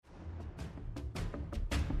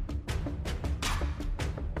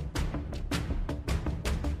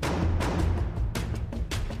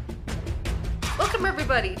Welcome,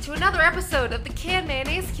 everybody, to another episode of the Can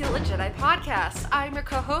Mayonnaise Kill a Jedi podcast. I'm your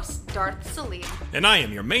co-host, Darth Salim. And I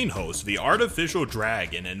am your main host, the Artificial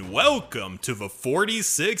Dragon, and welcome to the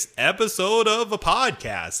 46th episode of a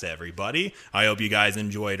podcast, everybody. I hope you guys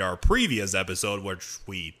enjoyed our previous episode, which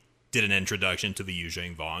we did an introduction to the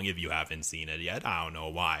Yuzheng Vong. If you haven't seen it yet, I don't know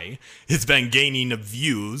why. It's been gaining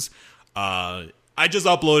views. I just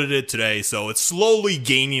uploaded it today, so it's slowly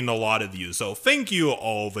gaining a lot of views. So thank you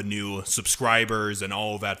all the new subscribers and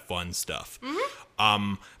all that fun stuff.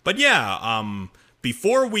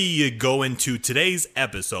 Before we go into today's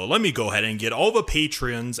episode, let me go ahead and get all the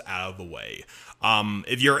Patreons out of the way.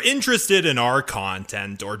 If you're interested in our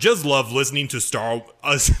content or just love listening to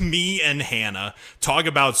me and Hannah talk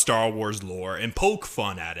about Star Wars lore and poke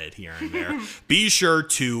fun at it here and there, be sure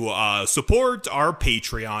to support our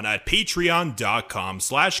Patreon at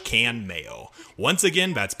patreon.com/canmayo. Once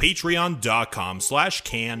again, that's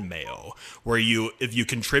patreon.com/canmayo, where if you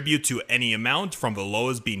contribute to any amount, from the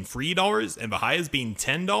lowest being $3 and the highest being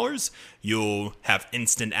 $10, you'll have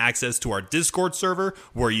instant access to our Discord server,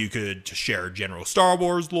 where you could share general Star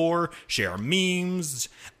Wars lore, share memes,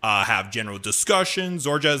 have general discussions,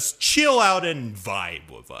 or just chill out and vibe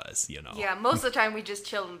with us, you know. Yeah, most of the time we just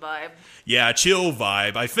chill and vibe. Yeah, chill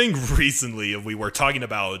vibe. I think recently we were talking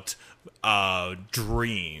about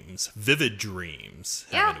dreams, vivid dreams,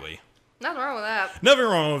 haven't we? Nothing wrong with that. Nothing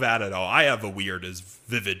wrong with that at all. I have the weirdest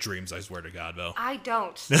vivid dreams, I swear to God, though. I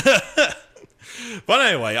don't. But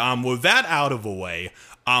anyway, with that out of the way,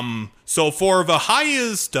 so for the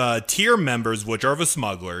highest tier members, which are the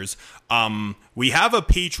smugglers, we have a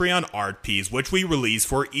Patreon art piece, which we release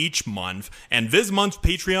for each month, and this month's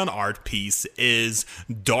Patreon art piece is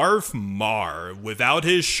Darth Mar, without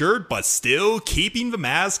his shirt, but still keeping the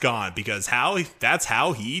mask on, because that's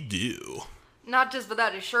how he do. Not just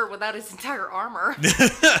without his shirt, without his entire armor.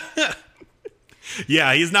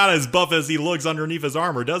 Yeah, he's not as buff as he looks underneath his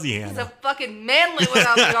armor, does he, Hannah? He's a fucking manly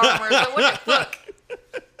without the armor, so what the fuck?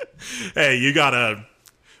 Hey, you gotta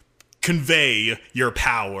convey your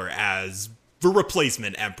power as the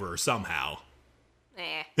replacement emperor somehow.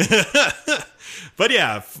 But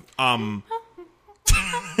yeah,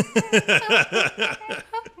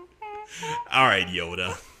 alright,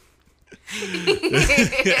 Yoda.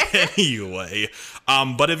 Anyway,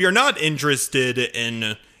 but if you're not interested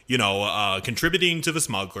in, contributing to the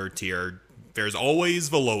smuggler tier, there's always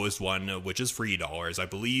the lowest one, which is $3. I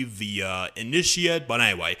believe the initiate, but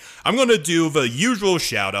anyway, I'm going to do the usual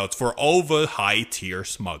shout-outs for all the high-tier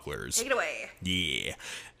smugglers. Take it away. Yeah.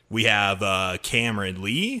 We have Cameron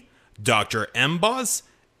Lee, Dr. Mbos,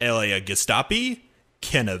 Elia Gestapi,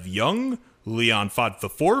 Kenneth Young, Leon Fott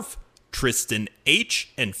IV, Tristan H.,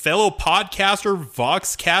 and fellow podcaster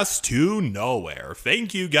Voxcast to Nowhere.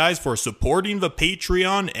 Thank you guys for supporting the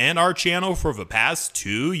Patreon and our channel for the past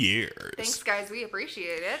 2 years. Thanks, guys. We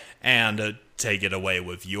appreciate it. And take it away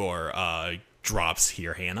with your drops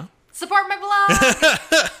here, Hannah. Support my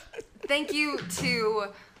vlog! Thank you to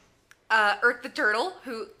Earth the Turtle,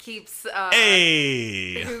 who keeps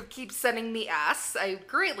sending me ass. I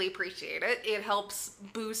greatly appreciate it. It helps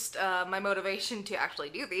boost my motivation to actually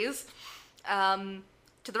do these.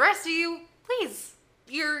 To the rest of you, please,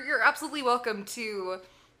 you're absolutely welcome to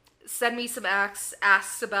send me some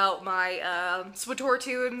asks about my SWTOR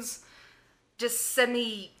tunes. Just send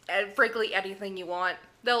me, frankly, anything you want.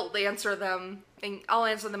 They'll answer them, and I'll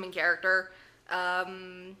answer them in character. But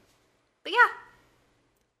yeah.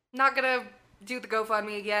 Not gonna do the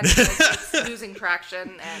GoFundMe again because it's losing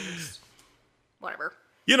traction and whatever.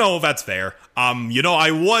 That's fair.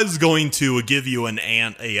 I was going to give you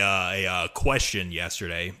a question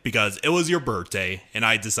yesterday because it was your birthday, and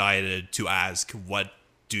I decided to ask what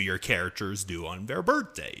do your characters do on their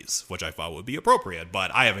birthdays, which I thought would be appropriate,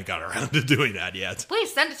 but I haven't got around to doing that yet.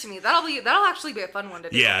 Please send it to me. That'll actually be a fun one to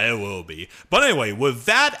do. Yeah, it will be. But anyway, with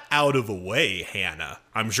that out of the way, Hannah,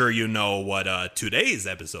 I'm sure you know what today's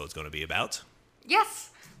episode is going to be about.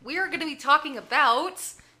 Yes, we are going to be talking about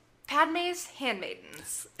Padme's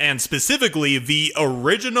Handmaidens. And specifically, the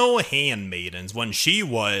original Handmaidens, when she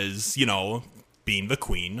was, being the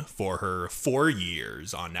queen for her 4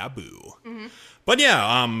 years on Naboo. Mm-hmm. But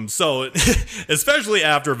yeah, so especially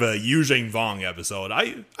after the Yuzheng Vong episode,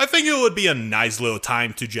 I think it would be a nice little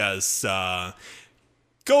time to just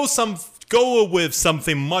go with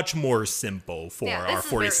something much more simple for our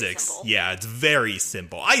 46. Yeah, it's very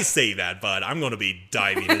simple. I say that, but I'm going to be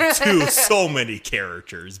diving into so many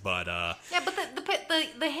characters. But yeah, but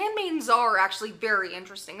the handmaidens are actually very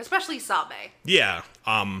interesting, especially Sabe. Yeah.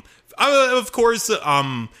 Of course,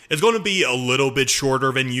 it's going to be a little bit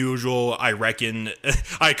shorter than usual. I reckon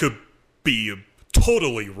I could be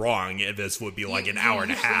totally wrong if this would be like an hour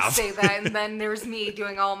and a half. Say that, and then there's me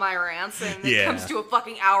doing all my rants, and it Yeah. comes to a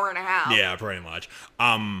fucking hour and a half. Yeah, pretty much.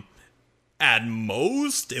 At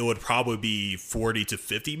most, it would probably be 40 to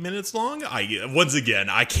 50 minutes long. Once again,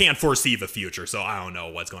 I can't foresee the future, so I don't know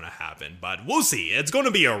what's going to happen. But we'll see. It's going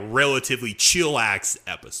to be a relatively chillax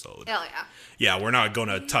episode. Hell yeah. Yeah, we're not going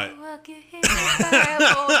to touch...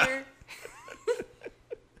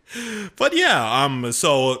 But yeah,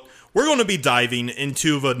 so we're going to be diving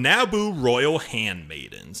into the Naboo Royal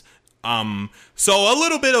Handmaidens. So a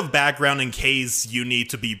little bit of background in case you need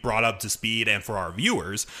to be brought up to speed, and for our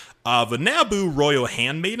viewers, the Naboo Royal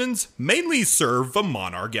Handmaidens mainly serve the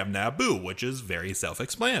monarch of Naboo, which is very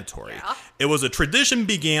self-explanatory. Yeah. It was a tradition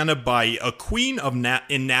began by a queen of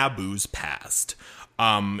in Naboo's past.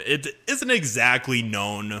 It isn't exactly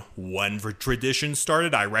known when the tradition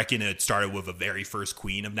started. I reckon it started with the very first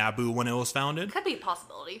queen of Naboo when it was founded. Could be a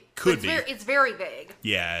possibility. Could be. It's very vague.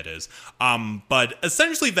 Yeah, it is. But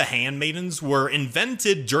essentially the handmaidens were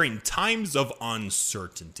invented during times of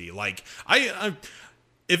uncertainty. Like,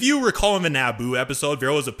 if you recall in the Naboo episode,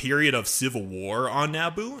 there was a period of civil war on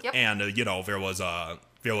Naboo. Yep. And,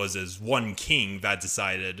 there was this one king that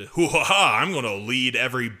decided, hoo-ha-ha, I'm going to lead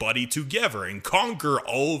everybody together and conquer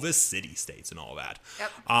all the city-states and all that.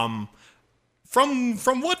 Yep.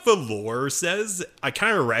 From what the lore says, I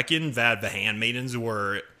kind of reckon that the handmaidens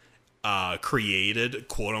were created,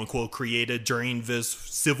 quote-unquote created, during this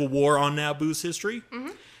civil war on Naboo's history.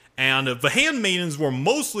 Mm-hmm. And the handmaidens were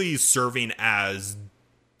mostly serving as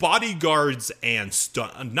bodyguards and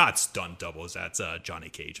not stunt doubles. That's Johnny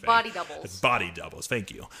Cage. Thing. Body doubles. Body doubles. Thank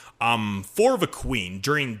you. For the queen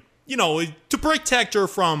during, to protect her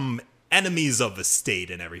from enemies of the state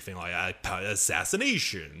and everything like that,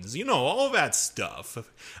 assassinations, all of that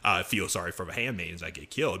stuff. I feel sorry for the handmaidens that get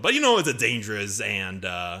killed, but it's a dangerous and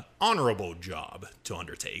honorable job to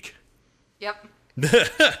undertake. Yep.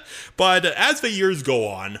 But as the years go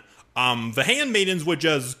on, the handmaidens would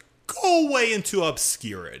just go away into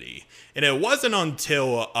obscurity. And it wasn't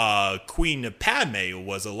until Queen Padme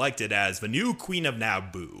was elected as the new Queen of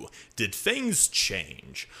Naboo did things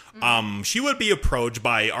change. She would be approached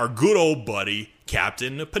by our good old buddy,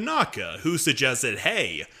 Captain Panaka, who suggested,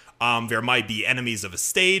 hey, there might be enemies of the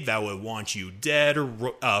state that would want you dead,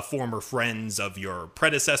 or former friends of your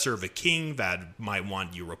predecessor, the king, that might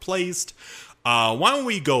want you replaced. Why don't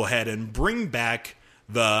we go ahead and bring back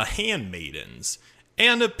the handmaidens?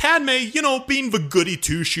 And Padme, being the goody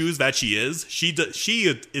two-shoes that she is, she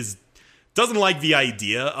doesn't like the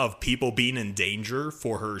idea of people being in danger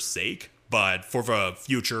for her sake, but for the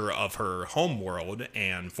future of her homeworld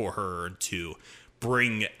and for her to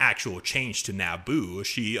bring actual change to Naboo,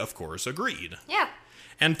 she, of course, agreed. Yeah.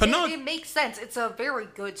 And it makes sense. It's a very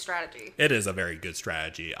good strategy. It is a very good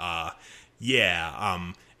strategy. And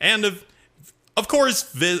of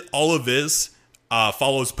course, all of this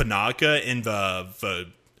follows Panaka in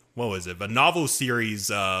the novel series,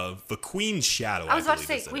 The Queen's Shadow. I was about to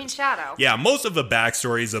say Queen's Shadow. Yeah, most of the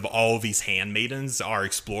backstories of all of these handmaidens are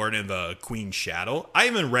explored in The Queen's Shadow. I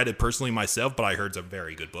haven't read it personally myself, but I heard it's a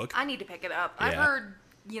very good book. I need to pick it up. Yeah. I've heard,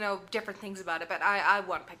 different things about it, but I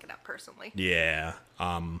want to pick it up personally. Yeah.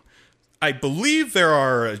 I believe there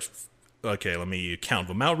are... Okay, let me count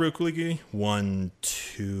them out real quickly. 1,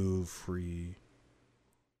 2, 3...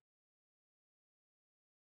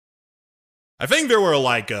 I think there were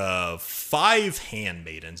 5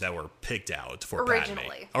 handmaidens that were picked out for Padme.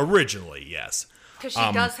 Originally, yes. Because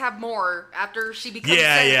she does have more after she becomes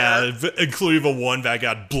senator. Yeah, including the one that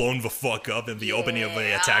got blown the fuck up in the opening of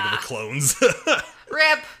the Attack of the Clones.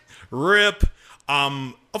 Rip.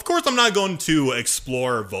 Of course, I'm not going to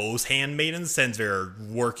explore those handmaidens since they're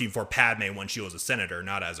working for Padme when she was a senator,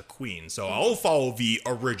 not as a queen. So I'll follow the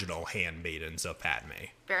original handmaidens of Padme.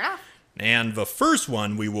 Fair enough. And the first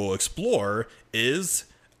one we will explore is,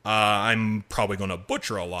 I'm probably going to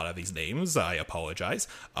butcher a lot of these names, I apologize,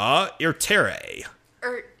 Irtere.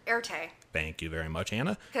 Irte. Thank you very much,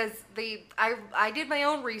 Hannah. Because I did my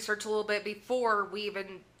own research a little bit before we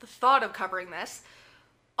even thought of covering this.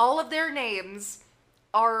 All of their names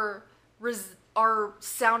are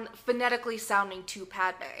phonetically sounding to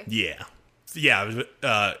Padme. Yeah.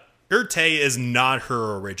 Irte is not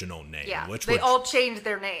her original name. Yeah, they all changed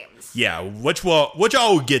their names. Yeah, which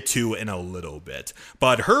I'll get to in a little bit.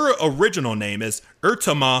 But her original name is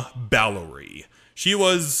Urtama Balori. She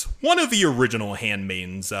was one of the original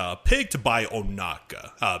handmaidens picked by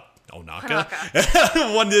Onaka.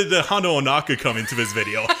 When did Hondo Onaka come into this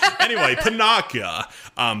video? Anyway, Panaka,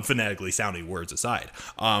 phonetically sounding words aside.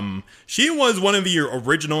 She was one of the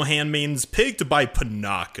original handmaidens picked by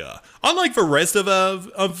Panaka. Unlike the rest of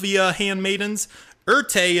the handmaidens,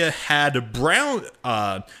 Urtea had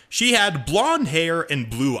she had blonde hair and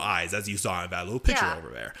blue eyes, as you saw in that little picture over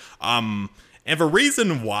there. And the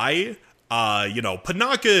reason why,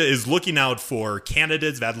 Panaka is looking out for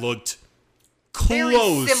candidates that looked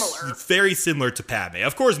very similar to Padme.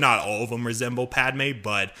 Of course, not all of them resemble Padme,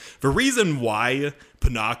 but the reason why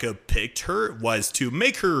Panaka picked her was to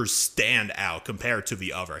make her stand out compared to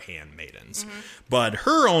the other handmaidens. But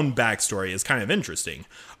her own backstory is kind of interesting.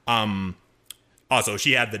 Also,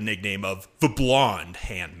 she had the nickname of the blonde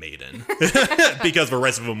handmaiden because the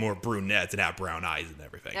rest of them were brunettes and had brown eyes and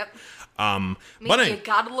everything. Yep. But you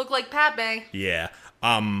gotta look like Padme. Yeah.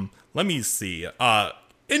 Let me see.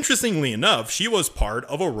 Interestingly enough, she was part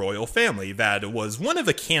of a royal family that was one of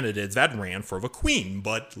the candidates that ran for the queen,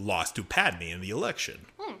 but lost to Padme in the election.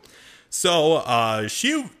 So,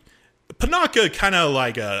 Panaka kind of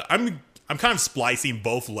like, I'm kind of splicing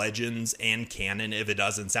both legends and canon if it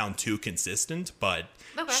doesn't sound too consistent, but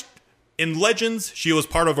in legends, she was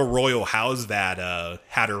part of a royal house that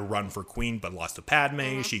had her run for queen, but lost to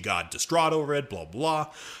Padme. She got distraught over it, blah, blah.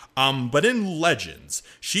 But in legends,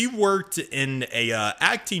 she worked in a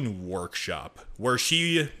acting workshop where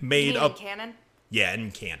she made in canon? Yeah,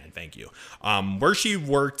 in canon, thank you. Where she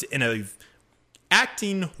worked in a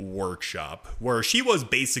acting workshop where she was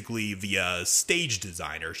basically the stage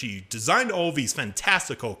designer. She designed all these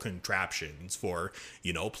fantastical contraptions for,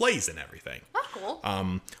 plays and everything. Oh, cool.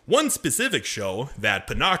 One specific show that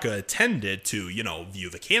Panaka attended to, view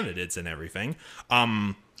the candidates and everything,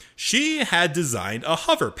 she had designed a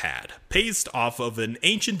hover pad based off of an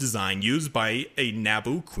ancient design used by a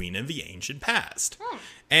Naboo queen in the ancient past.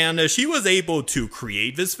 And she was able to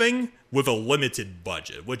create this thing with a limited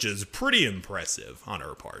budget, which is pretty impressive on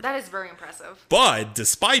her part. That is very impressive. But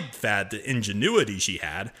despite that ingenuity she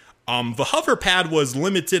had, the hover pad was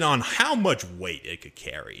limited on how much weight it could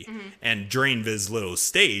carry. And during this little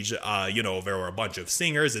stage, there were a bunch of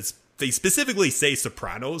singers. They specifically say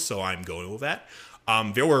sopranos, so I'm going with that.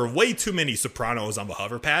 There were way too many sopranos on the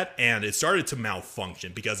hover pad, and it started to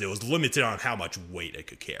malfunction because it was limited on how much weight it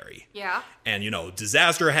could carry. Yeah. And,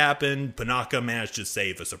 disaster happened. Panaka managed to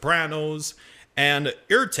save the sopranos. And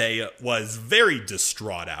Irte was very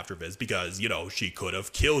distraught after this because, she could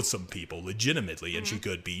have killed some people legitimately and she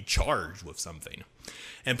could be charged with something.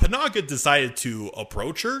 And Panaka decided to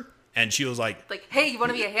approach her, and she was like, hey, you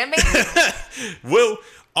want to be a handmaid? Well,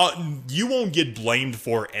 you won't get blamed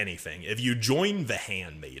for anything if you join the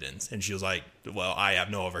Handmaidens. And she was like, well, I have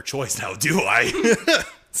no other choice now, do I?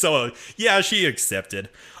 So, yeah, she accepted.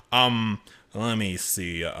 Let me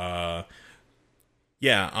see.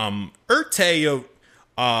 Urte,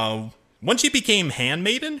 when she became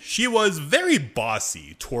handmaiden, she was very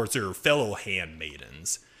bossy towards her fellow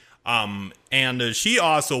handmaidens. And she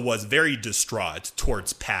also was very distraught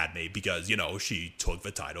towards Padme because, she took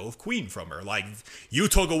the title of queen from her. Like, you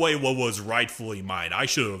took away what was rightfully mine. I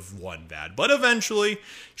should have won that. But eventually,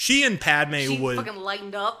 she and Padme fucking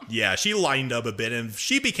lightened up. Yeah, she lightened up a bit, and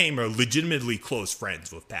she became legitimately close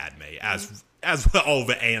friends with Padme, as all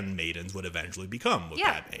the handmaidens would eventually become with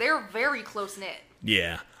Padme. Yeah, they're very close-knit.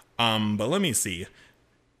 Yeah. But let me see.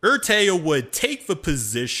 Urtea would take the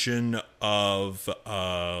position of,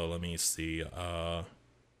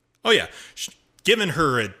 given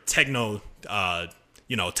her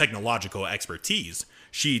technological expertise,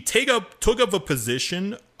 she took up the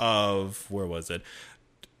position of,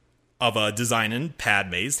 designing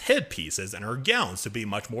Padme's headpieces and her gowns to be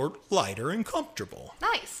much more lighter and comfortable.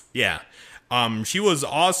 Nice. Yeah. She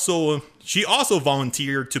also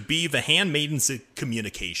volunteered to be the Handmaiden's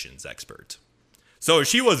communications expert. So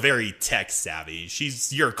she was very tech savvy.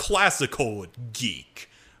 She's your classical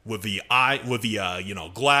geek with the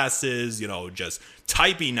glasses, just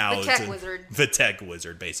typing out the tech wizard. The tech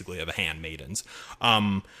wizard, basically, of the handmaidens.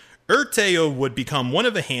 Urtea would become one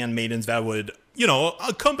of the handmaidens that would,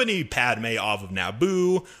 accompany Padme off of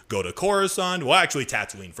Naboo, go to Coruscant. Well, actually,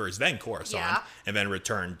 Tatooine first, then Coruscant, and then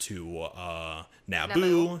return to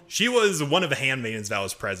Naboo. She was one of the handmaidens that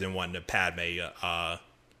was present when Padme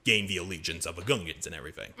gained the allegiance of the Gungans and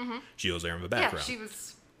everything. She was there in the background. Yeah, she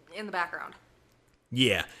was in the background.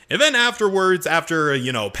 Yeah. And then afterwards, after,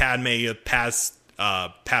 Padme passed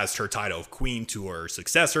her title of queen to her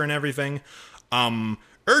successor and everything,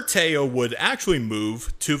 Urtea would actually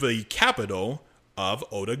move to the capital of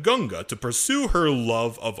Oda Gunga to pursue her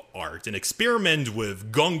love of art and experiment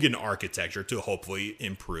with Gungan architecture to hopefully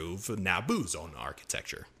improve Naboo's own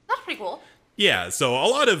architecture. That's pretty cool. Yeah, so a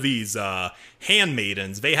lot of these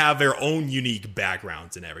handmaidens, they have their own unique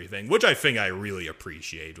backgrounds and everything, which I think I really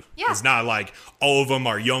appreciate. Yeah. It's not like all of them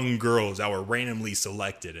are young girls that were randomly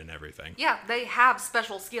selected and everything. Yeah, they have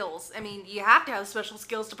special skills. I mean, you have to have special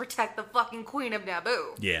skills to protect the fucking Queen of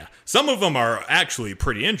Naboo. Yeah, some of them are actually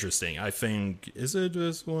pretty interesting. I think, is it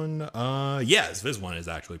this one? Yes, this one is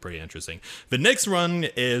actually pretty interesting. The next one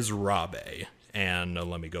is Rabe, and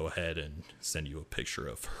let me go ahead and send you a picture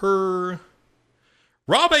of her.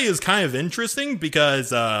 Rabe is kind of interesting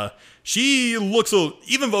because she looks,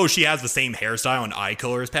 even though she has the same hairstyle and eye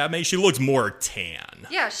color as Padme, she looks more tan.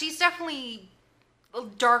 Yeah, she's definitely a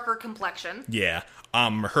darker complexion. Yeah.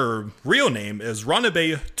 Her real name is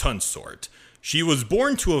Ranabe Tunsort. She was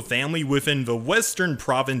born to a family within the western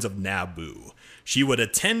province of Naboo. She would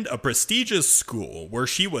attend a prestigious school where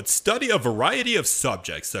she would study a variety of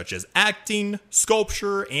subjects such as acting,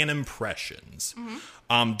 sculpture, and impressions.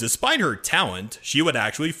 Despite her talent, she would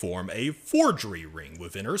actually form a forgery ring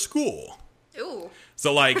within her school. Ooh.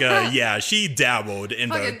 So, like, yeah, she dabbled in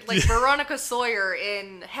Fucking, like Veronica Sawyer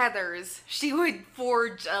in Heathers, she would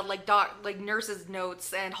forge like nurses'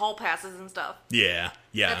 notes and hall passes and stuff. Yeah.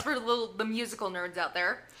 That's for the musical nerds out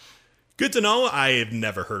there. Good to know. I've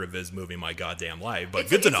never heard of this movie in my goddamn life, but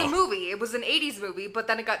good to know. It's a movie. It was an 80s movie, but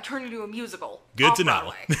then it got turned into a musical. Good to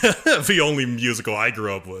know. The only musical I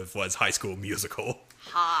grew up with was High School Musical.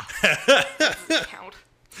 Doesn't count.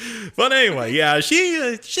 But anyway, yeah, she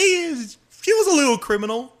was a little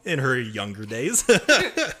criminal in her younger days.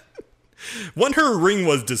 When her ring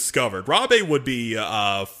was discovered, Rabe would be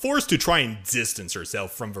forced to try and distance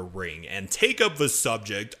herself from the ring and take up the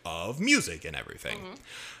subject of music and everything.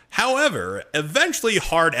 However, eventually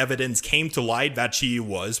hard evidence came to light that she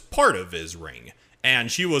was part of his ring,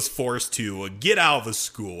 and she was forced to get out of the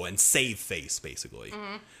school and save face, basically.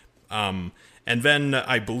 And then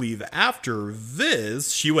I believe after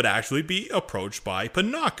this, she would actually be approached by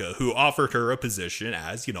Panaka, who offered her a position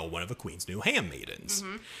as, one of the Queen's new handmaidens.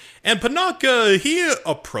 And Panaka, he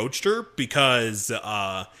approached her because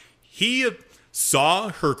he saw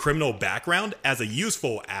her criminal background as a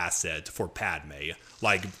useful asset for Padme.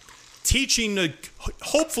 Like,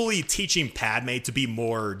 hopefully teaching Padme to be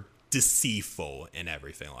more deceitful and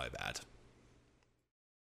everything like that.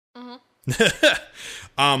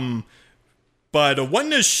 But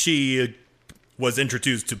when she was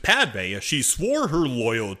introduced to Padme, she swore her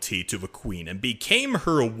loyalty to the Queen and became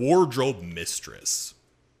her wardrobe mistress.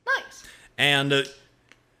 Nice. And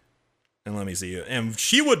let me see. And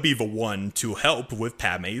she would be the one to help with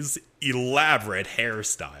Padme's elaborate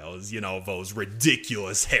hairstyles. Those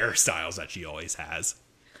ridiculous hairstyles that she always has.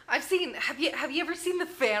 Have you ever seen the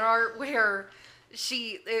fan art where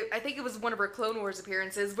I think it was one of her Clone Wars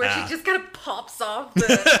appearances, where she just kind of pops off the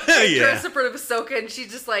dress in front of Ahsoka, and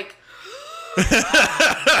she's just like...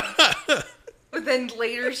 But then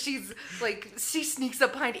later she sneaks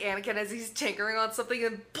up behind Anakin as he's tinkering on something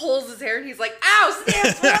and pulls his hair, and he's like, "Ow,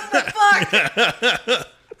 Stance, what the fuck?"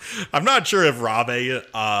 I'm not sure if Rabe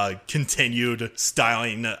continued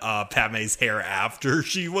styling Padme's hair after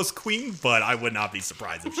she was queen, but I would not be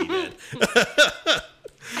surprised if she did.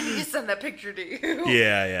 I need to send that picture to you.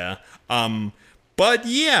 Yeah. But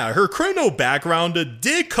yeah, her criminal background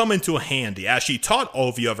did come into handy as she taught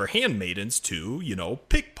all the other handmaidens to,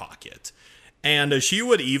 pickpocket. And she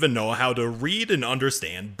would even know how to read and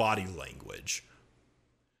understand body language.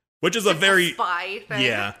 Which is a very... spy thing.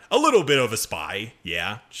 Yeah, a little bit of a spy,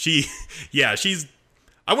 yeah. She's...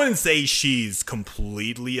 I wouldn't say she's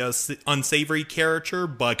completely a unsavory character,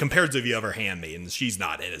 but compared to the other handmaidens, she's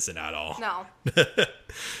not innocent at all. No.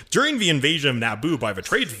 During the invasion of Naboo by the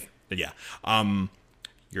Trade... Yeah,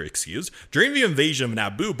 you're excused. During the invasion of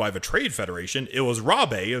Naboo by the Trade Federation, it was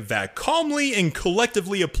Rabe that calmly and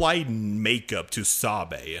collectively applied makeup to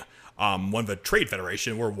Sabe when the Trade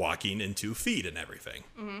Federation were walking into feed and everything.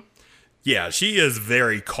 Yeah, she is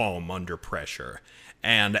very calm under pressure.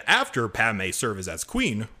 And after Padme's service as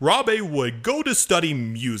queen, Rabe would go to study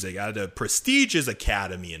music at a prestigious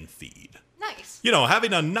academy in Feed. Nice.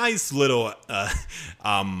 Having a nice little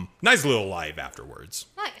life afterwards.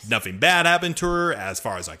 Nice. Nothing bad happened to her, as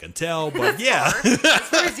far as I can tell, but yeah. As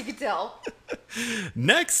far as you can tell.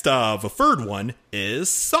 Next, the third one is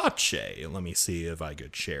Sache. Let me see if I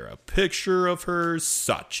could share a picture of her.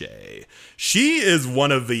 Sache. She is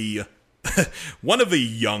one of the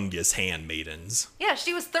youngest handmaidens. Yeah,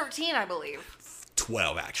 she was 13, I believe.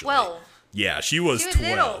 12, actually. 12. Yeah, she was 12.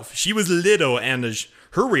 Little. She was little, and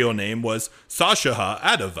her real name was Sashaha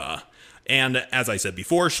Adava. And as I said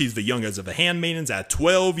before, she's the youngest of the handmaidens at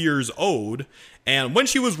 12 years old. And when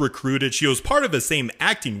she was recruited, she was part of the same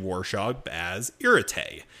acting workshop as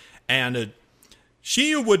Irite. And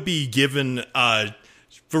she would be given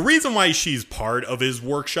the reason why she's part of his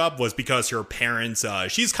workshop was because her parents,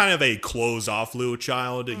 she's kind of a closed-off little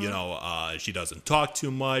child, she doesn't talk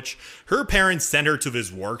too much. Her parents sent her to this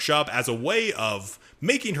workshop as a way of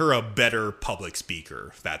making her a better public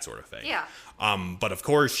speaker, that sort of thing. Yeah. But of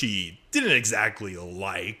course, she didn't exactly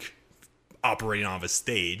like operating on the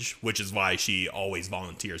stage, which is why she always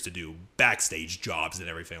volunteers to do backstage jobs and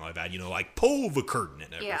everything like that, like pull the curtain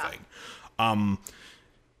and everything.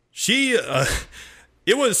 Yeah.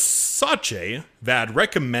 It was Sache that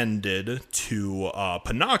recommended to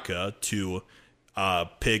Panaka to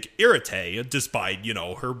pick Irite, despite,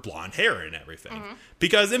 her blonde hair and everything.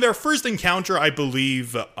 Because in their first encounter, I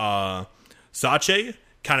believe Sache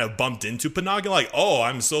kind of bumped into Panaka, like, oh,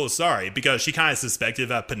 I'm so sorry, because she kind of suspected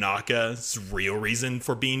that Panaka's real reason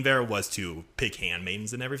for being there was to pick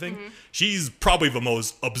handmaidens and everything. She's probably the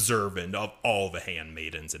most observant of all the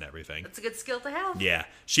handmaidens and everything. That's a good skill to have. Yeah.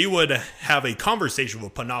 She would have a conversation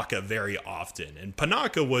with Panaka very often, and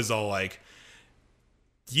Panaka was all like,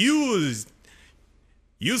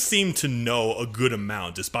 you seem to know a good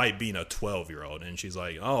amount despite being a 12-year-old. And she's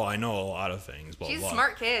like, oh, I know a lot of things. Blah, she's blah. A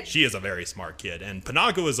smart kid. She is a very smart kid. And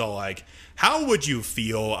Panaka was all like, how would you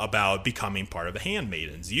feel about becoming part of the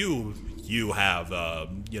handmaidens? You have,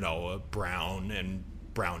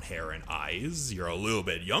 brown hair and eyes. You're a little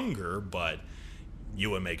bit younger, but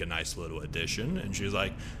you would make a nice little addition. And she's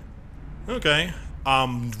like, okay.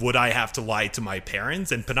 Would I have to lie to my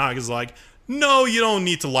parents? And Panaka's like, no, you don't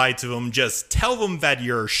need to lie to them. Just tell them that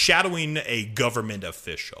you're shadowing a government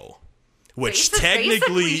official. Which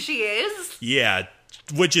technically... she is. Yeah,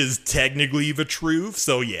 which is technically the truth,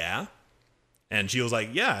 so yeah. And she was like,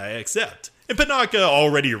 yeah, I accept. And Panaka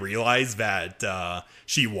already realized that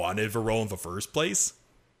she wanted the role in the first place.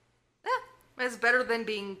 Yeah, it's better than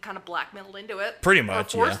being kind of blackmailed into it. Pretty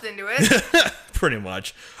much, or forced into it. Pretty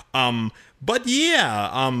much. But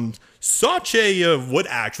yeah, Sache would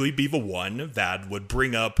actually be the one that would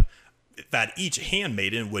bring up that each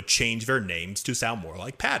handmaiden would change their names to sound more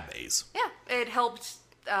like Padme's. Yeah, it helped,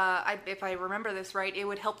 if I remember this right, it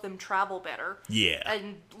would help them travel better. Yeah.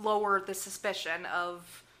 And lower the suspicion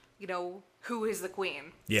of, who is the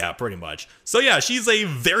queen. Yeah, pretty much. So yeah, she's a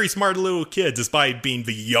very smart little kid despite being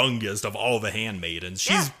the youngest of all the handmaidens.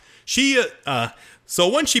 So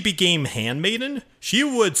once she became handmaiden, she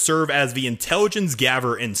would serve as the intelligence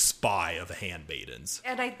gatherer and spy of the handmaidens.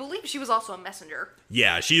 And I believe she was also a messenger.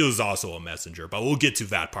 Yeah, she was also a messenger, but we'll get to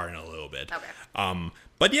that part in a little bit. Okay.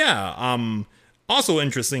 But yeah, also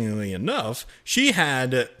interestingly enough, she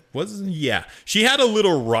had a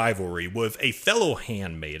little rivalry with a fellow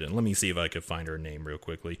handmaiden. Let me see if I can find her name real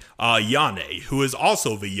quickly. Yane, who is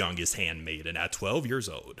also the youngest handmaiden at 12 years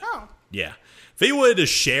old. Oh. Yeah.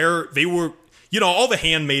 All the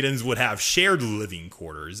handmaidens would have shared living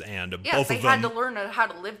quarters, and both of them... they had to learn how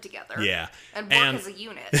to live together. Yeah. And work as a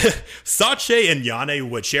unit. Sache and Yane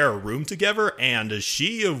would share a room together, and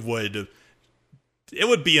it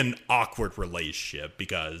would be an awkward relationship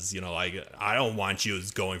because, I don't want you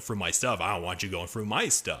going through my stuff. I don't want you going through my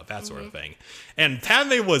stuff, that sort of thing. And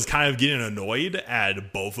Padme was kind of getting annoyed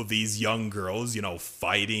at both of these young girls,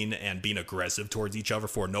 fighting and being aggressive towards each other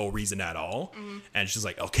for no reason at all. And she's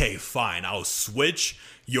like, okay, fine, I'll switch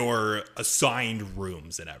your assigned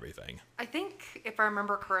rooms and everything. I think, if I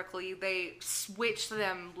remember correctly, they switched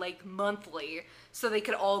them, monthly so they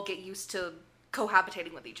could all get used to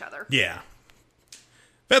cohabitating with each other. Yeah.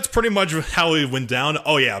 That's pretty much how it went down.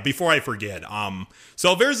 Oh yeah, before I forget,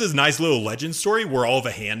 so there's this nice little legend story where all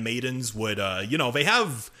the handmaidens would, they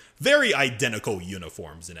have very identical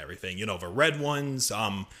uniforms and everything. The red ones,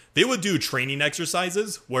 they would do training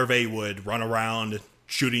exercises where they would run around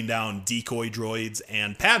shooting down decoy droids,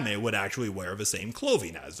 and Padme would actually wear the same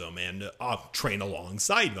clothing as them and train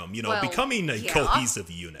alongside them, becoming a cohesive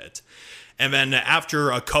unit. And then after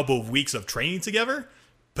a couple of weeks of training together,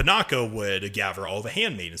 Panaka would gather all the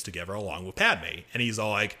handmaidens together along with Padme. And he's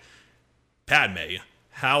all like, Padme,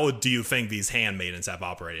 how do you think these handmaidens have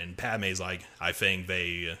operated? And Padme's like, I think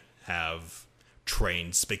they have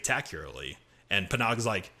trained spectacularly. And Panaka's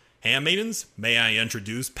like, handmaidens, may I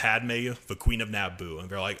introduce Padme, the Queen of Naboo? And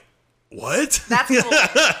they're like, what? That's cool.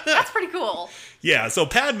 That's pretty cool. Yeah, so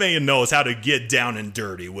Padme knows how to get down and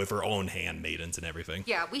dirty with her own handmaidens and everything.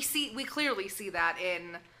 Yeah, we clearly see that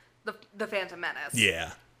in the Phantom Menace.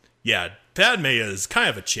 Yeah, Padme is kind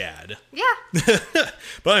of a Chad. Yeah.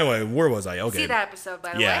 But anyway, where was I? Okay. See that episode,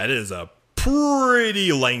 by the way. Yeah, it is a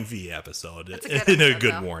pretty lengthy episode. It's a good episode, a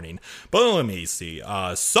good warning. But let me see.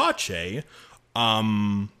 Sache, let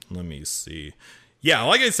me see. Yeah,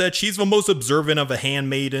 like I said, she's the most observant of the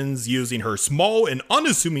handmaidens, using her small and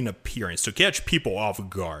unassuming appearance to catch people off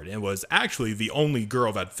guard, and was actually the only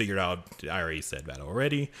girl that figured out, I already said that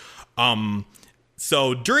already.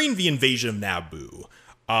 So during the invasion of Naboo,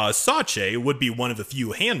 Sache would be one of the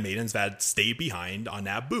few handmaidens that stayed behind on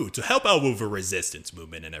Naboo to help out with the resistance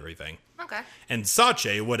movement and everything. Okay. And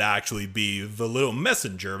Sache would actually be the little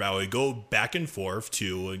messenger that would go back and forth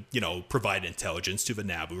to, provide intelligence to the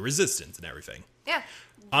Naboo resistance and everything. Yeah.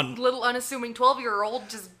 Little unassuming 12-year-old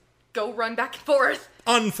just go run back and forth.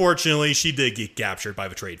 Unfortunately, she did get captured by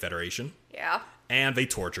the Trade Federation. Yeah. And they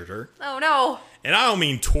tortured her. Oh, no. And I don't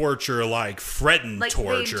mean torture like threatened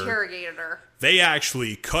torture. They interrogated her. They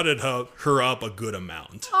actually cut her up a good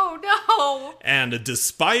amount. Oh, no. And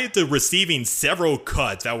despite receiving several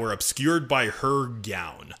cuts that were obscured by her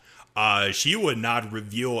gown, she would not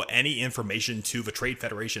reveal any information to the Trade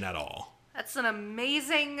Federation at all. That's an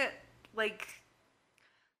amazing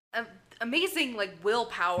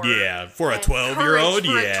willpower. Yeah, for a 12-year-old,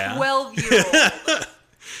 yeah. For a 12-year-old.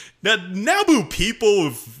 Now, Naboo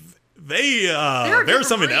people, they're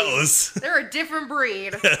something else. They're a different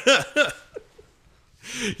breed.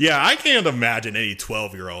 Yeah, I can't imagine any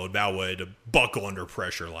 12-year-old that would buckle under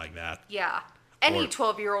pressure like that. Yeah. Any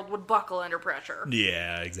 12-year-old would buckle under pressure.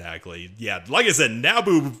 Yeah, exactly. Yeah, like I said,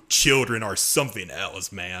 Naboo children are something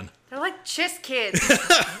else, man. They're like Chiss kids.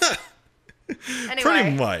 Anyway. Pretty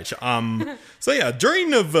much. So yeah, during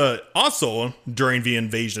the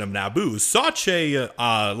invasion of Naboo, Sache,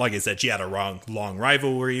 like I said, she had a long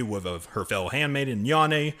rivalry with her fellow handmaiden,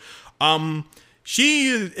 Yane.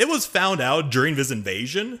 It was found out during this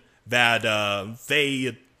invasion that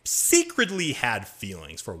they secretly had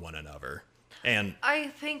feelings for one another. And I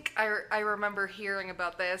think I remember hearing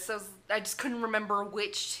about this. I just couldn't remember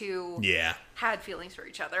which two had feelings for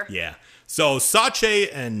each other. Yeah. So Sache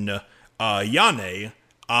and Yane,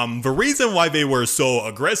 the rereason why they were so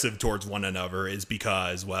aggressive towards one another is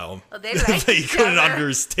because, they couldn't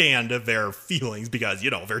understand their feelings because,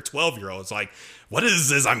 they're 12-year-olds. Like, what is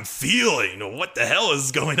this I'm feeling? What the hell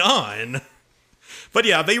is going on? But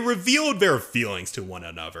yeah, they revealed their feelings to one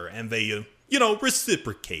another, and they,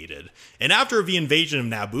 reciprocated. And after the invasion of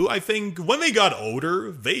Naboo, I think when they got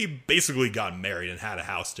older, they basically got married and had a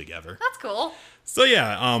house together. That's cool. So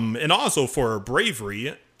yeah, and also for her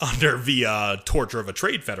bravery under the torture of a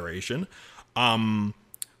Trade Federation,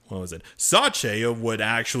 Sache would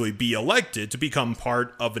actually be elected to become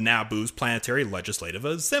part of Naboo's Planetary Legislative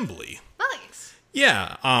Assembly. Nice.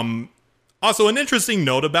 Yeah. Also, an interesting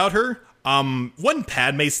note about her. When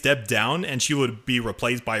Padme stepped down and she would be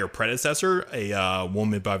replaced by her predecessor, a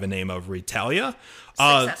woman by the name of Ritalia.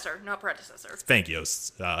 Successor, not predecessor. Thank you.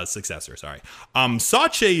 Successor, sorry.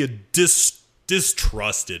 Sache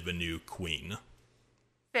distrusted the new queen.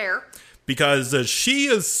 Fair. Because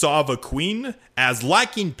she saw the queen as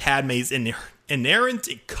lacking Padme's inherent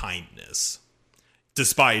kindness,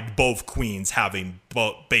 despite both queens having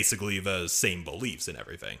basically the same beliefs and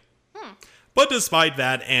everything. But despite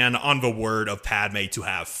that, and on the word of Padme to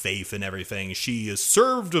have faith in everything, she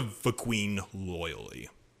served the queen loyally.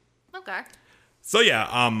 Okay. So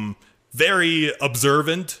yeah, very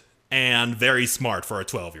observant and very smart for a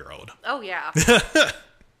 12-year-old. Oh yeah.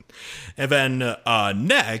 And then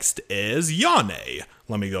next is Yane.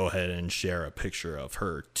 Let me go ahead and share a picture of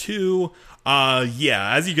her too.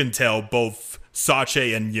 Yeah, as you can tell, both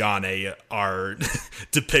Sache and Yane are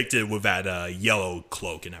depicted with that yellow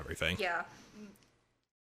cloak and everything. Yeah.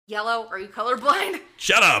 Yellow? Are you colorblind?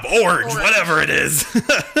 Shut up! Orange. Whatever it is.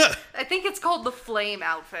 I think it's called the flame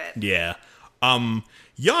outfit. Yeah.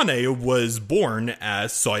 Yane was born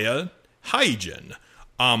as Soya Hyjin.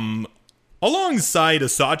 Alongside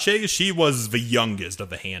Sache, she was the youngest of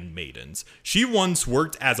the handmaidens. She once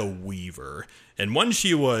worked as a weaver, and one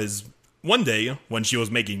day, when she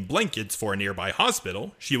was making blankets for a nearby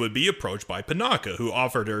hospital, she would be approached by Panaka, who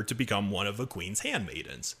offered her to become one of the queen's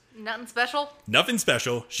handmaidens. Nothing special? Nothing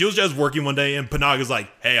special. She was just working one day, and Panaka's like,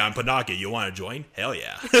 "Hey, I'm Panaka. You want to join? Hell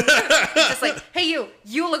yeah." Just like, "Hey,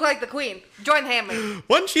 you look like the queen. Join the handmaid."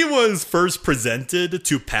 When she was first presented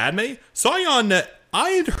to Padme, Sayan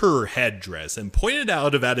eyed her headdress and pointed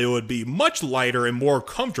out that it would be much lighter and more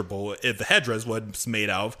comfortable if the headdress was made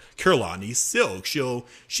out of Kirlani silk.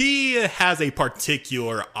 She has a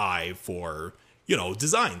particular eye for,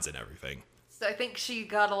 designs and everything. So I think she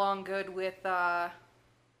got along good with,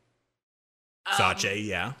 Sache,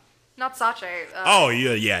 yeah. Not Sache.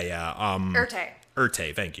 Yeah.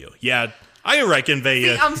 Urte, thank you. Yeah, I reckon they...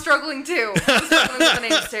 See, I'm struggling too. I'm struggling with the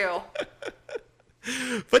names too.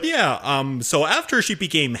 But yeah, so after she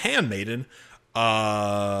became handmaiden,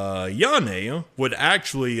 Yane would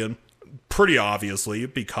actually pretty obviously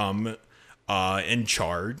become in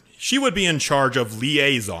charge. She would be in charge of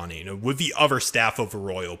liaisoning with the other staff of the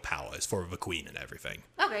royal palace for the queen and everything.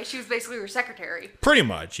 Okay, she was basically her secretary. Pretty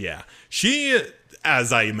much, yeah. She,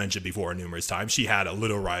 as I mentioned before numerous times, she had a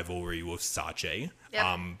little rivalry with Sache.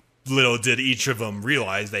 Yep. Little did each of them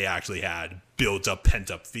realize they actually had built up,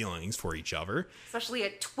 pent up feelings for each other. Especially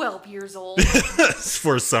at 12 years old.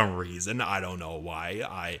 For some reason. I don't know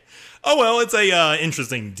why. Oh, well, it's a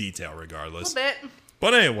interesting detail regardless. A little bit.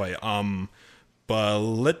 But anyway, but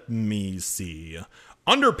let me see.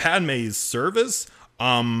 Under Padme's service,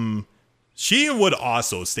 she would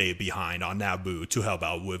also stay behind on Naboo to help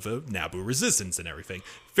out with Naboo resistance and everything.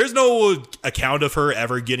 There's no account of her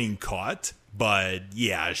ever getting caught, but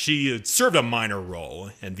yeah, she served a minor role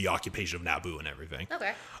in the occupation of Naboo and everything.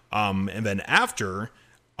 Okay. And then after,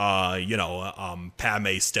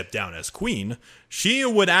 Padme stepped down as queen, she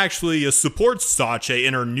would actually support Sache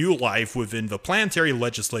in her new life within the Planetary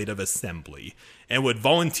Legislative Assembly and would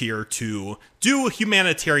volunteer to do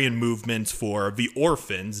humanitarian movements for the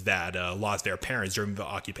orphans that lost their parents during the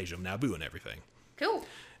occupation of Naboo and everything. Cool.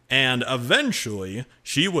 And eventually,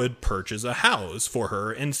 she would purchase a house for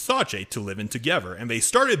her and Sache to live in together, and they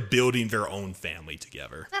started building their own family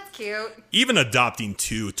together. That's cute. Even adopting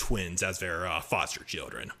 2 twins as their foster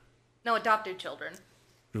children. No, adopted children.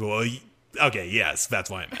 Well, okay, yes, that's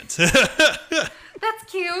what I meant. That's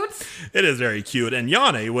cute. It is very cute, and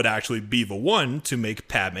Yane would actually be the one to make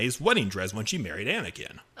Padme's wedding dress when she married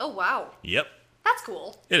Anakin. Oh, wow. Yep. That's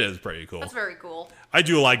cool. It is pretty cool. That's very cool. I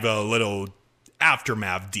do like the little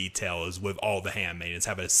aftermath details with all the handmaidens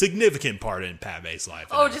have a significant part in Padme's life.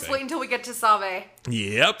 Oh, just wait until we get to Sabe.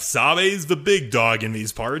 Yep, Sabe's the big dog in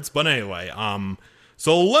these parts. But anyway,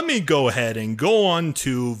 so let me go ahead and go on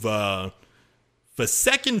to the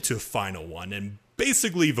second to final one, and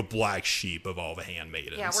basically the black sheep of all the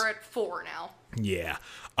handmaidens. Yeah, we're at 4 now. Yeah.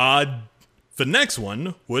 The next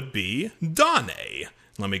one would be Dane.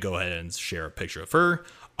 Let me go ahead and share a picture of her.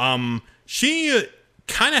 She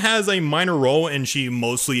kind of has a minor role, and she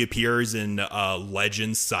mostly appears in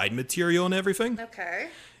Legends side material and everything. Okay.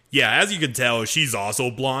 Yeah, as you can tell, she's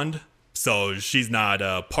also blonde, so she's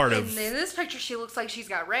not part of... In this picture, she looks like she's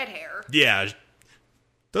got red hair. Yeah.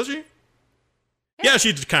 Does she? Yeah,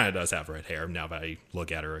 she kind of does have red hair, now that I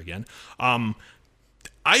look at her again.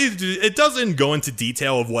 It doesn't go into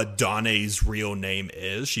detail of what Dane's real name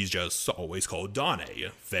is. She's just always called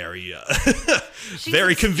Dane. Very,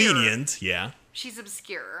 very convenient, yeah. She's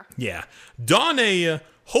obscure. Yeah. Dane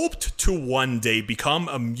hoped to one day become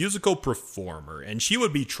a musical performer, and she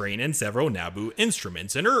would be trained in several Naboo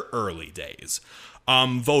instruments in her early days.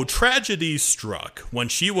 Though tragedy struck when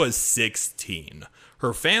she was 16.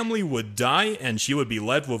 Her family would die, and she would be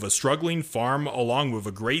left with a struggling farm along with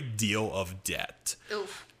a great deal of debt.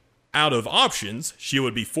 Oof. Out of options, she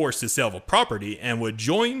would be forced to sell the property and would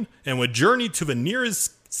journey to the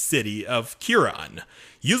nearest city of Kiran.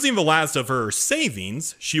 Using the last of her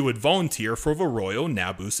savings, she would volunteer for the Royal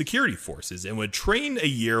Naboo Security Forces and would train a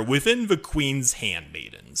year within the Queen's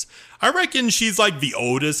Handmaidens. I reckon she's like the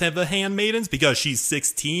oldest of the Handmaidens because she's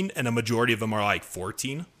 16 and a majority of them are like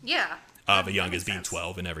 14. Yeah. The youngest being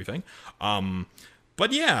 12 and everything.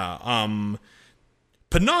 But yeah,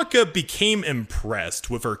 Panaka became impressed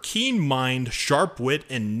with her keen mind, sharp wit,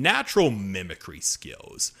 and natural mimicry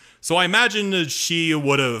skills. So I imagine that she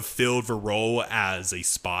would have filled the role as a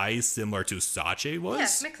spy, similar to Sache was.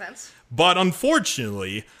 Yes, makes sense. But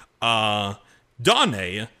unfortunately,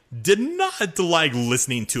 Dane did not like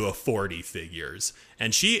listening to authority figures.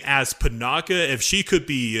 And she asked Panaka if she could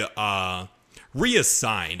be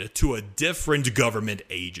reassigned to a different government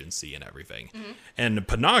agency and everything. Mm-hmm. And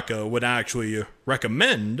Panaka would actually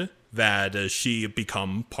recommend that she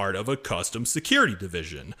become part of a custom security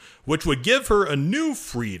division, which would give her a new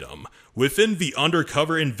freedom within the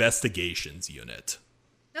undercover investigations unit.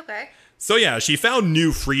 Okay. So yeah, she found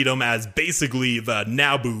new freedom as basically the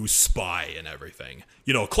Naboo spy and everything.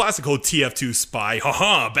 You know, classical TF2 spy,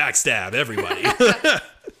 haha, backstab everybody.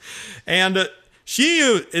 And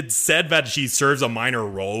it said that she serves a minor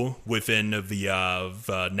role within the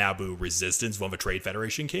Naboo resistance when the Trade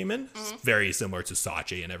Federation came in. Mm-hmm. Very similar to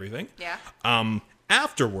Sache and everything. Yeah.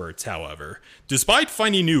 Afterwards, however, despite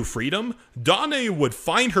finding new freedom, Dane would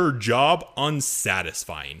find her job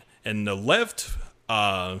unsatisfying and left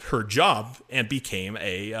her job and became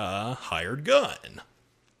a hired gun.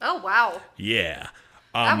 Oh, wow. Yeah.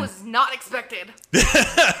 That was not expected.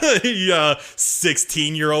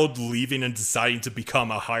 16-year-old leaving and deciding to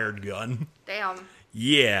become a hired gun. Damn.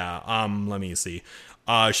 Yeah, let me see.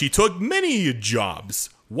 She took many jobs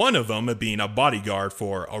One of them being a bodyguard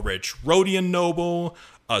for a rich Rhodian noble,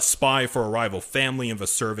 a spy for a rival family in the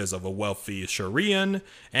service of a wealthy Sharian,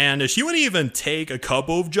 and she would even take a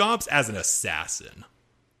couple of jobs as an assassin.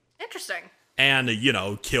 Interesting. And,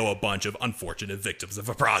 kill a bunch of unfortunate victims of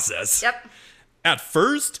the process. Yep. At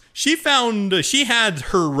first, she found she had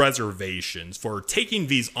her reservations for taking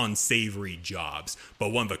these unsavory jobs,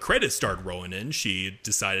 but when the credits started rolling in, she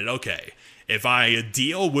decided, okay, if I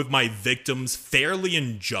deal with my victims fairly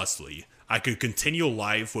and justly, I could continue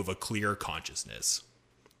life with a clear consciousness.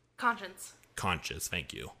 Conscious,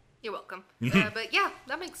 thank you. You're welcome. But yeah,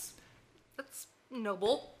 that's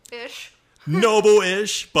noble-ish.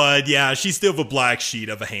 Noble-ish, but yeah, she's still the black sheep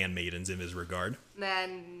of the Handmaidens in this regard.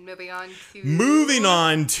 Then moving on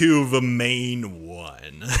to the main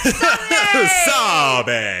one. Sabe!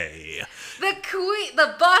 The queen,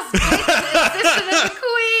 the boss assistant of the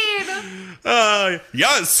queen!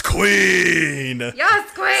 Yes, queen!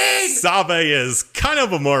 Yes, queen! Sabe is kind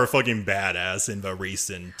of a more fucking badass in the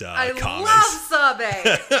recent comics. I love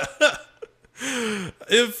Sabe!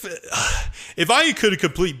 If I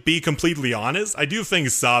could be completely honest, I do think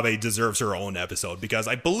Sabe deserves her own episode because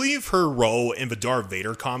I believe her role in the Darth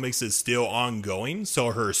Vader comics is still ongoing,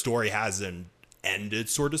 so her story hasn't ended,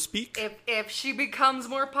 so to speak. If she becomes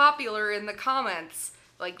more popular in the comments,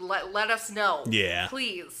 let us know. Yeah.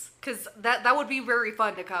 Please. Because that would be very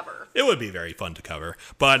fun to cover. It would be very fun to cover.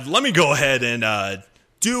 But let me go ahead and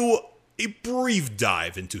do a brief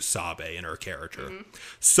dive into Sabe and her character. Mm-hmm.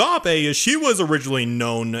 Sabe, she was originally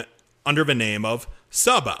known under the name of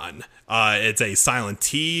Saban. It's a silent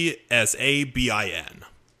T-S-A-B-I-N.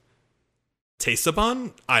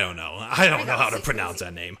 Tesaban? I don't know. I don't know how to pronounce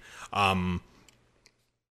that name.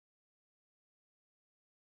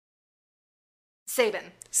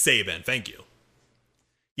 Sabin, thank you.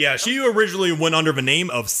 Yeah, she originally went under the name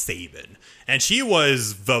of Sabin, and she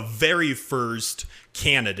was the very first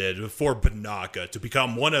candidate for Banaka to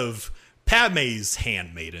become one of Padme's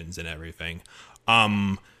handmaidens and everything.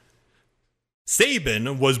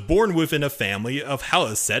 Sabin was born within a family of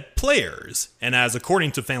Halaset players, and as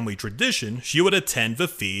according to family tradition, she would attend the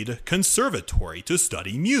Theed Conservatory to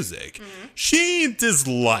study music. Mm-hmm. She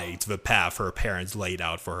disliked the path her parents laid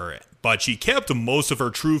out for her, but she kept most of her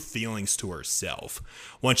true feelings to herself.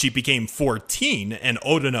 When she became 14 and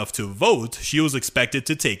old enough to vote, she was expected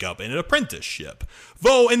to take up an apprenticeship,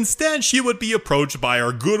 though instead she would be approached by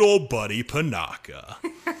our good old buddy Panaka,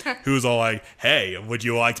 who's all like, hey, would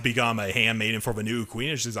you like to become a handmaiden for the new queen?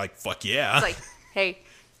 And she's like, fuck yeah. It's like, hey,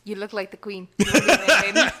 you look like the queen.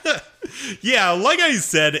 Yeah, like I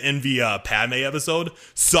said in the Padme episode,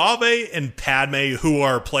 Sabe and Padme, who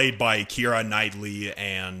are played by Keira Knightley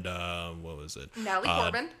and, what was it? Natalie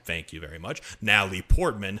Portman. Thank you very much. Natalie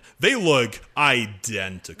Portman. They look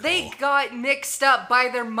identical. They got mixed up by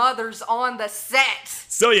their mothers on the set.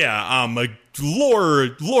 So yeah,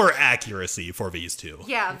 lore accuracy for these two.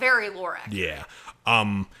 Yeah, very lore accurate.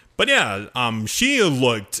 Yeah. But yeah, she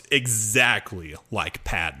looked exactly like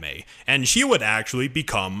Padme, and she would actually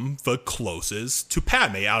become the closest to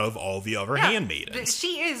Padme out of all the other handmaidens.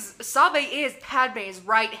 Sabe is Padme's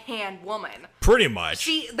right-hand woman. Pretty much.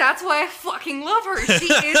 That's why I fucking love her.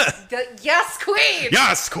 She is the yes queen!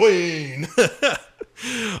 Yes queen!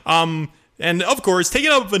 And of course,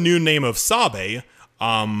 taking up the new name of Sabe,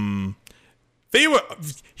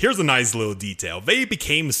 here's a nice little detail. They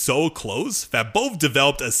became so close that both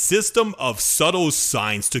developed a system of subtle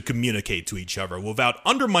signs to communicate to each other without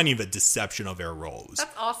undermining the deception of their roles.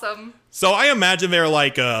 That's awesome. So I imagine they're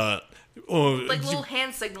like little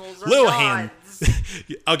hand signals or nods.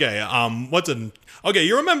 Okay, okay,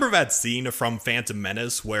 you remember that scene from Phantom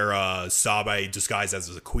Menace where Sabe, disguised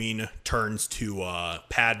as a queen, turns to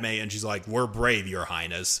Padme and she's like, "We're brave, Your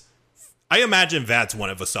Highness." I imagine that's one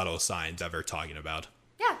of the subtle signs that they're talking about.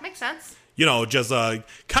 Yeah, makes sense. Just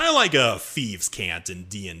kind of like a thieves' cant in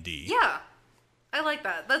D&D. Yeah, I like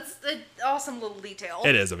that. That's an awesome little detail.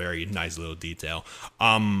 It is a very nice little detail.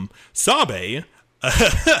 Sabe,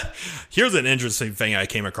 here's an interesting thing I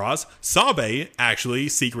came across. Sabe actually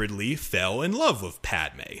secretly fell in love with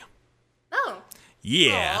Padme. Oh.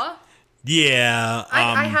 Yeah. Aww. Yeah.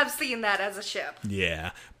 I have seen that as a ship.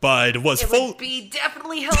 Yeah. But it was would be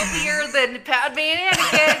definitely healthier than Padme and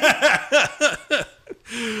Anakin.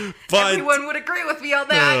 But everyone would agree with me on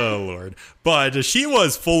that. Oh, Lord. But she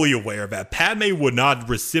was fully aware that Padme would not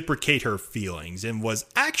reciprocate her feelings and was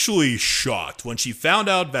actually shocked when she found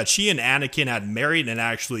out that she and Anakin had married and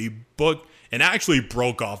actually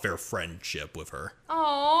broke off their friendship with her.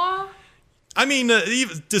 Aww. I mean,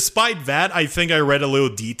 despite that, I think I read a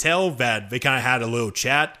little detail that they kind of had a little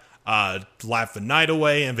chat, laughed the night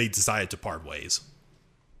away, and they decided to part ways.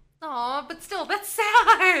 Aw, but still, that's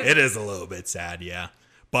sad. It is a little bit sad, yeah.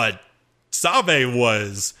 But Sabe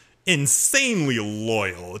was insanely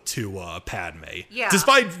loyal to Padme. Yeah.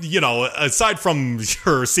 Despite, aside from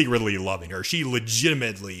her secretly loving her, she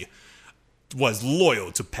legitimately was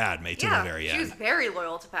loyal to Padme to the very end. She was very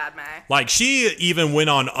loyal to Padme. Like, she even went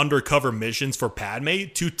on undercover missions for Padme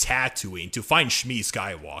to Tatooine to find Shmi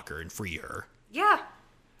Skywalker and free her. Yeah.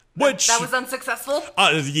 Which that was unsuccessful.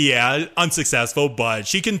 Yeah, unsuccessful, but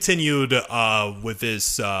she continued with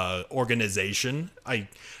this organization. I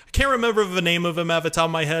can't remember the name of them at the top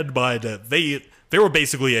of my head, but they were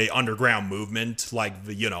basically a underground movement, like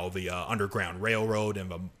the Underground Railroad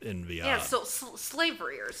and the so slave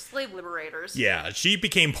liberators. Yeah, she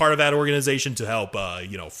became part of that organization to help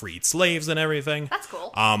freed slaves and everything. That's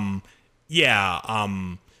cool.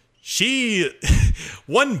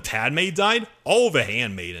 When Padme died, all the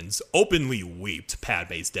handmaidens openly wept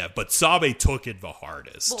Padme's death, but Sabe took it the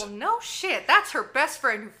hardest. Well, no shit. That's her best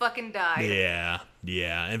friend who fucking died.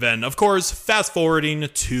 Yeah. And then, of course, fast forwarding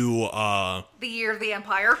to the year of the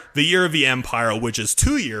Empire. The year of the Empire, which is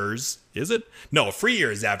 2 years, is it? No, 3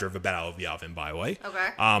 years after the Battle of Yavin, by the way.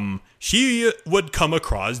 Okay. She would come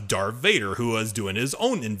across Darth Vader, who was doing his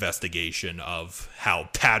own investigation of how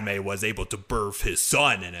Padme was able to birth his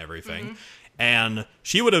son and everything. Mm-hmm. And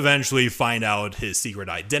she would eventually find out his secret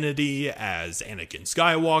identity as Anakin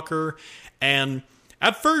Skywalker. And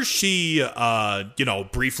at first, she,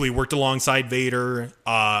 briefly worked alongside Vader.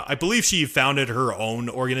 I believe she founded her own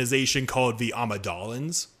organization called the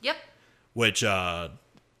Amidalans. Yep. Which, long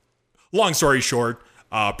story short,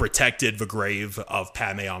 protected the grave of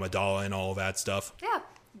Padme Amidala and all of that stuff. Yeah.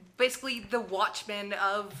 Basically, the watchmen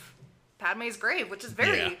of Padme's grave, which is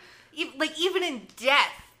very... Yeah. Even in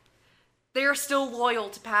death, they are still loyal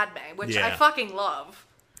to Padme, which I fucking love.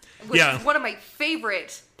 Which is one of my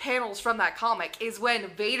favorite panels from that comic, is when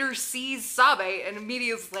Vader sees Sabe and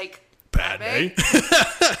immediately is like, Padme?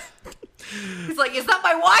 He's like, is that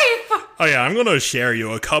my wife? Oh yeah, I'm going to share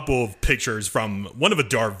you a couple of pictures from one of the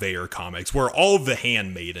Darth Vader comics where all of the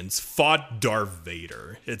handmaidens fought Darth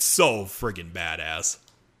Vader. It's so friggin' badass.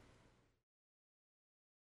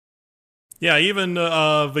 Yeah, even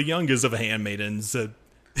the youngest of the handmaidens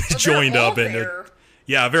joined up in it.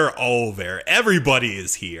 Yeah, they're all there. Everybody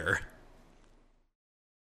is here.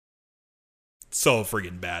 So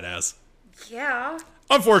friggin' badass. Yeah.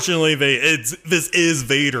 Unfortunately, this is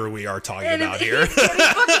Vader we are talking about here. He's getting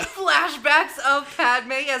fucking flashbacks of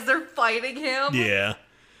Padme as they're fighting him. Yeah.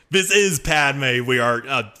 This is Padme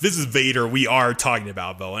this is Vader we are talking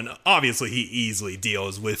about, though. And obviously he easily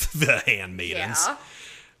deals with the handmaidens. Yeah.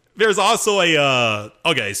 There's also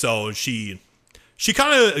so she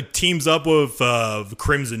kind of teams up with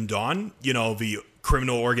Crimson Dawn, the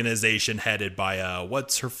criminal organization headed by,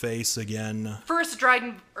 what's her face again? First,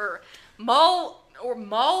 Maul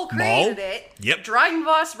created it. Yep. Dryden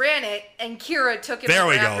Voss ran it, and Kira took it over. There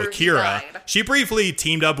we go, after he Kira. died. She briefly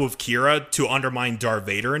teamed up with Kira to undermine Darth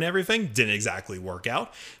Vader and everything. Didn't exactly work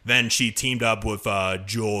out. Then she teamed up with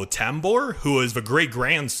Jul Tembor, who is the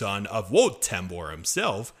great-grandson of Walt Tembor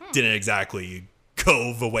himself. Didn't exactly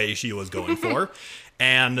go the way she was going for.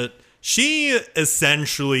 And she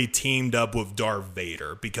essentially teamed up with Darth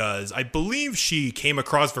Vader because I believe she came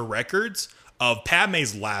across the records of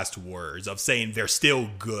Padme's last words of saying they're still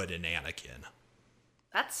good in Anakin.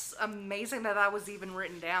 That's amazing that was even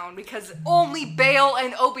written down because only Bail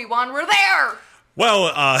and Obi-Wan were there.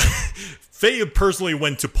 Well, they personally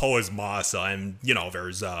went to Poes Massa and,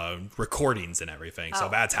 there's recordings and everything. So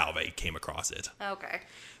that's how they came across it. Okay.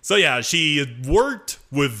 So yeah, she worked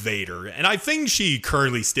with Vader, and I think she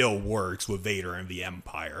currently still works with Vader and the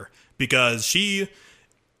Empire because she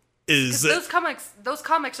is. Those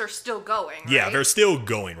comics are still going. Right? Yeah, they're still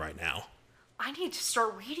going right now. I need to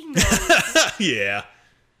start reading those. Yeah,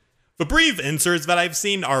 the brief inserts that I've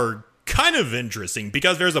seen are kind of interesting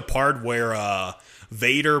because there's a part where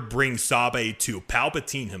Vader brings Sabe to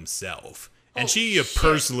Palpatine himself, and she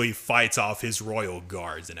personally fights off his royal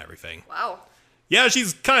guards and everything. Wow. Yeah,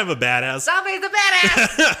 she's kind of a badass. Sabe's a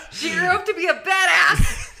badass. She grew up to be a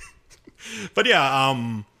badass. But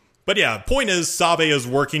yeah, point is, Sabe is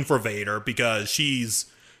working for Vader because she's,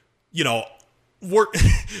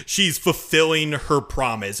 she's fulfilling her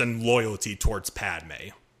promise and loyalty towards Padme.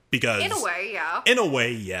 Because in a way, yeah. In a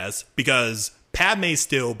way, yes. Because Padme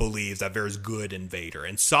still believes that there's good in Vader,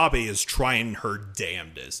 and Sabe is trying her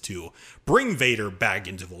damnedest to bring Vader back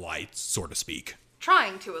into the light, so to speak.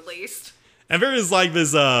 Trying to, at least. And there's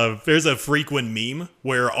this, there's a frequent meme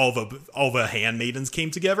where all the handmaidens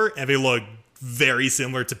came together, and they look very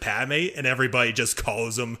similar to Padme, and everybody just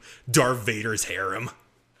calls them Darth Vader's harem.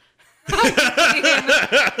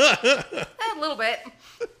 A little bit.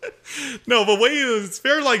 No, but wait, it's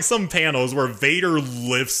fair like some panels where Vader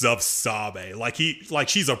lifts up Sabe like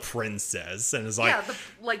she's a princess and is like, yeah,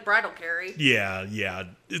 like bridal carry. Yeah.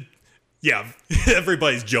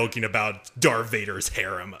 Everybody's joking about Darth Vader's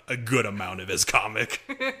harem a good amount of his comic.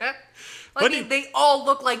 They all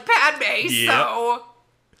look like Padme, so.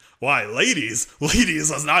 Why, ladies,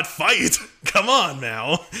 let's not fight. Come on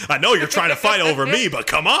now. I know you're trying to fight over me, but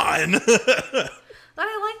come on. But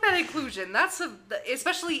I like that inclusion.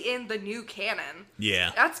 Especially in the new canon.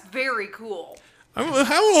 Yeah. That's very cool.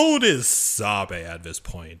 How old is Sabe at this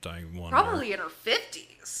point, I wonder? Probably in her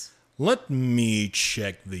 50s. Let me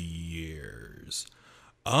check the years.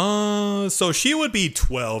 So she would be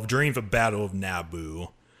 12 during the Battle of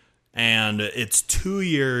Naboo. And it's 2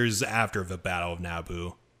 years after the Battle of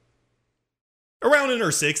Naboo. Around in her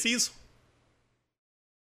 60s.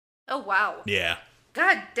 Oh, wow. Yeah.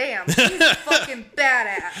 God damn, she's fucking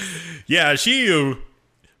badass. Yeah,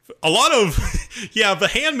 the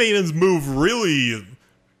Handmaidens move really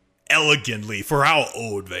elegantly for how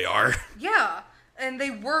old they are. Yeah, and they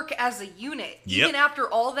work as a unit. Yep. Even after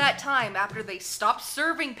all that time, after they stopped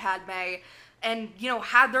serving Padme and,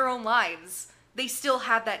 had their own lives, they still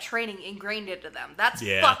had that training ingrained into them. That's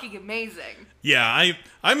fucking amazing. Yeah,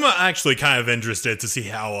 I'm actually kind of interested to see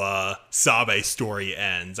how Sabe's story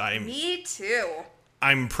ends. Me too.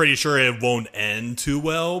 I'm pretty sure it won't end too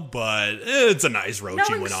well, but it's a nice road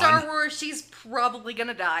she went on. Knowing Star Wars, she's probably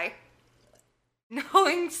gonna die.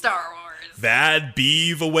 Knowing Star Wars. That'd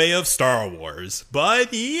be the way of Star Wars.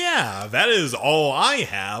 But yeah, that is all I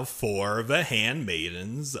have for the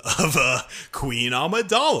Handmaidens of Queen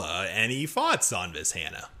Amidala. Any thoughts on this,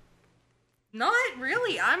 Hannah? Not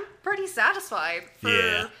really. I'm pretty satisfied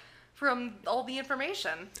from all the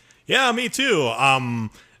information. Yeah, me too.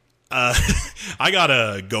 I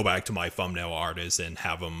gotta go back to my thumbnail artist and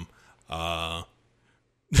have him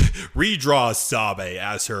redraw Sabe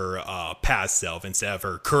as her past self instead of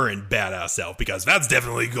her current badass self, because that's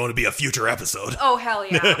definitely going to be a future episode. Oh, hell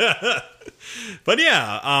yeah. But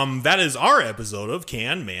yeah, that is our episode of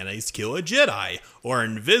Can Mayonnaise Kill a Jedi? Or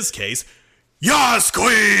in this case, Yas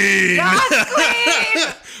Queen! Yas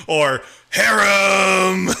Queen! Or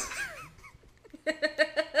Harem!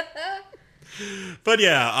 But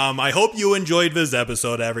yeah, I hope you enjoyed this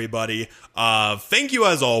episode, everybody. Thank you,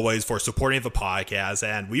 as always, for supporting the podcast,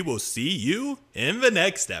 and we will see you in the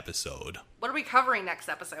next episode. What are we covering next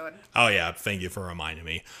episode? Oh, yeah, thank you for reminding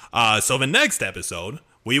me. So the next episode,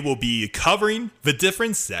 we will be covering the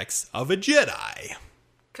different sects of a Jedi.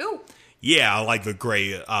 Cool. Yeah, like the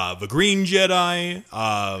green Jedi.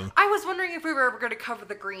 I was wondering if we were ever going to cover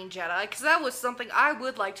the Green Jedi, because that was something I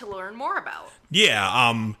would like to learn more about.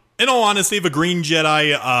 Yeah, in all honesty, the Green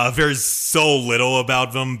Jedi, there's so little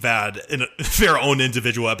about them that their own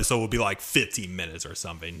individual episode would be like 15 minutes or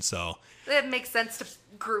something, so... It makes sense to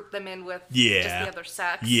group them in with just the other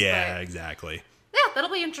sects. Yeah, exactly. Yeah,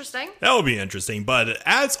 that'll be interesting. That'll be interesting, but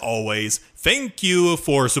as always, thank you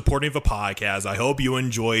for supporting the podcast. I hope you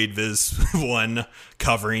enjoyed this one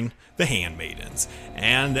covering the Handmaidens.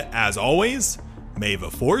 And as always, may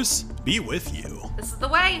the Force be with you. This is the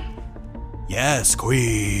way. Yes,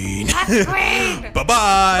 Queen. Yes, Queen. Bye-bye.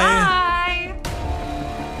 Bye.